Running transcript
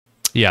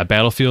Yeah,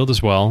 Battlefield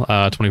as well.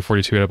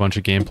 2042 had a bunch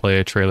of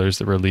gameplay trailers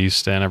that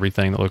released and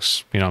everything that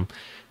looks,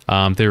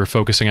 they were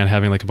focusing on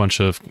having like a bunch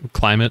of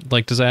climate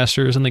like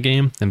disasters in the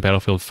game. In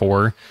Battlefield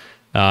 4,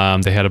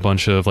 they had a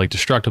bunch of like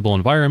destructible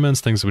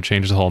environments, things that would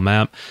change the whole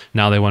map.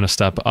 Now they want to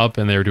step up,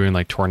 and they were doing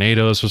like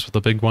tornadoes was the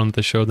big one that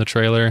they showed in the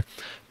trailer.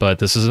 But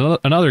this is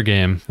another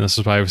game. This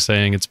is why I was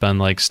saying it's been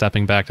like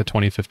stepping back to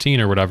 2015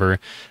 or whatever.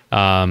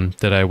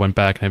 That I went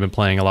back and I've been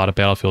playing a lot of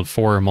Battlefield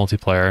 4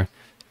 multiplayer.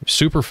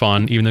 Super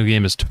fun, even though the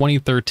game is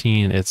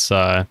 2013. It's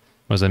what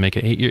does that make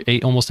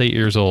it? Almost 8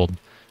 years old,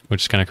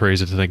 which is kind of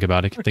crazy to think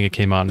about. I think it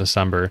came out in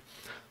December,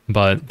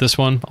 but this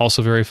one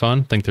also very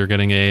fun. I think they're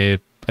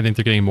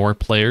getting more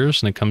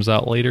players, and it comes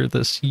out later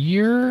this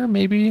year.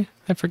 Maybe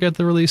I forget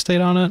the release date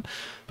on it,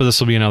 but this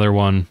will be another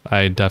one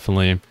I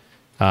definitely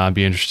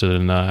be interested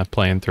in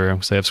playing through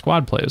because they have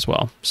squad play as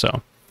well.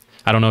 So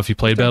I don't know if you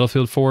played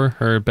Battlefield 4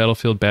 or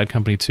Battlefield Bad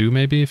Company 2.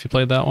 Maybe if you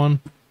played that one.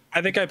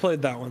 I think I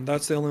played that one.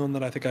 That's the only one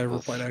that I think I ever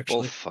played,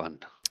 actually. Both fun.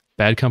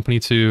 Bad Company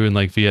 2 and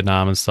like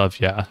Vietnam and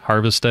stuff. Yeah.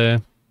 Harvest Day.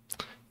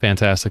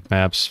 Fantastic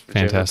maps.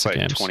 Fantastic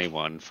games.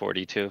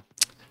 2142.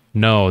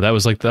 No, that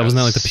wasn't that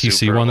like the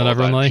PC one that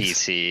everyone liked?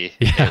 PC.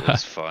 Yeah. It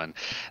was fun.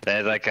 They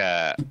had like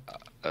a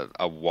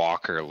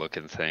walker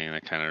looking thing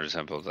that kind of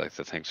resembled like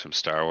the things from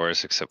Star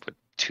Wars, except with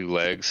 2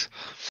 legs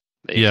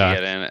that you could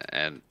get in.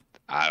 And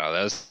I don't know,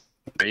 that was,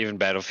 or even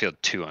Battlefield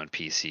 2 on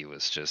PC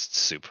was just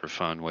super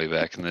fun way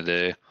back in the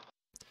day.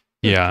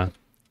 Yeah,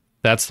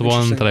 that's the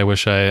one that I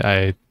wish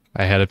I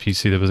had a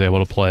PC that was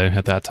able to play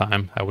at that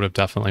time. I would have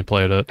definitely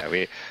played it.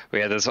 Yeah, we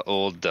had this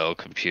old Dell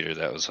computer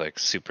that was like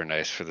super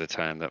nice for the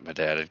time that my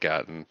dad had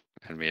gotten,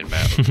 and me and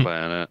Matt would play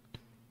on it.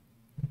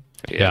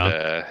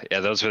 Yeah,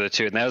 those were the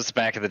two, and that was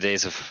back in the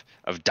days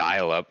of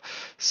dial-up.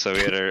 So we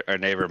had our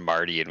neighbor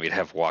Marty, and we'd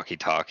have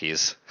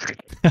walkie-talkies.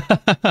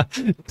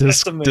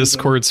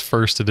 Discord's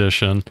first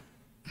edition.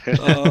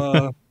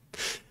 Yeah,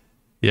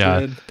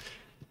 good.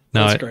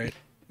 That's great.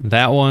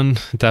 That one,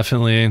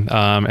 definitely,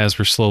 as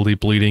we're slowly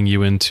bleeding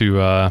you into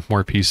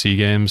more PC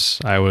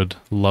games, I would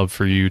love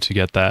for you to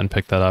get that and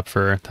pick that up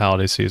for the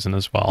holiday season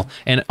as well.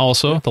 And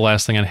also, the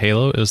last thing on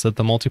Halo is that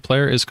the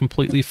multiplayer is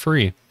completely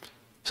free.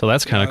 So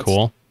that's kind of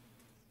cool.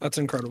 That's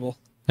incredible.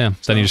 Yeah,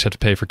 then you just have to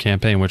pay for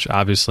campaign, which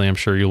obviously I'm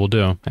sure you will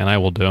do, and I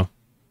will do.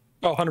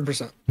 Oh,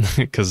 100%.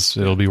 Because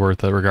it'll be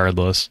worth it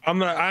regardless. I'm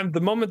the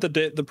moment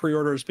the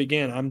pre-orders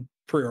began, I'm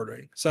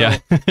pre-ordering. So yeah.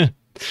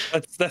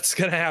 That's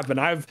gonna happen.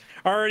 I've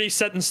already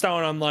set in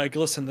stone. I'm like,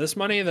 listen, this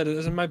money that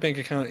is in my bank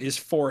account is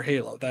for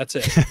Halo. That's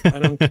it. I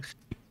don't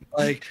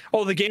like,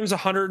 oh, the game's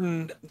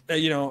the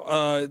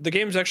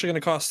game's actually gonna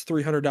cost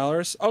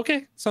 $300.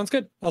 Okay, sounds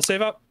good. I'll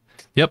save up.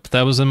 Yep,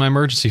 that was in my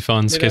emergency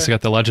funds in case I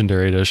got the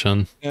legendary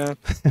edition. Yeah.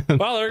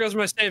 Well, there goes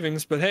my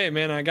savings, but hey,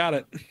 man, I got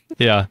it.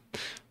 Yeah.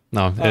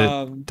 No,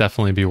 it'd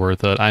definitely be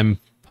worth it. I'm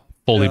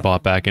fully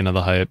bought back into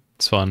the hype.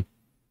 It's fun.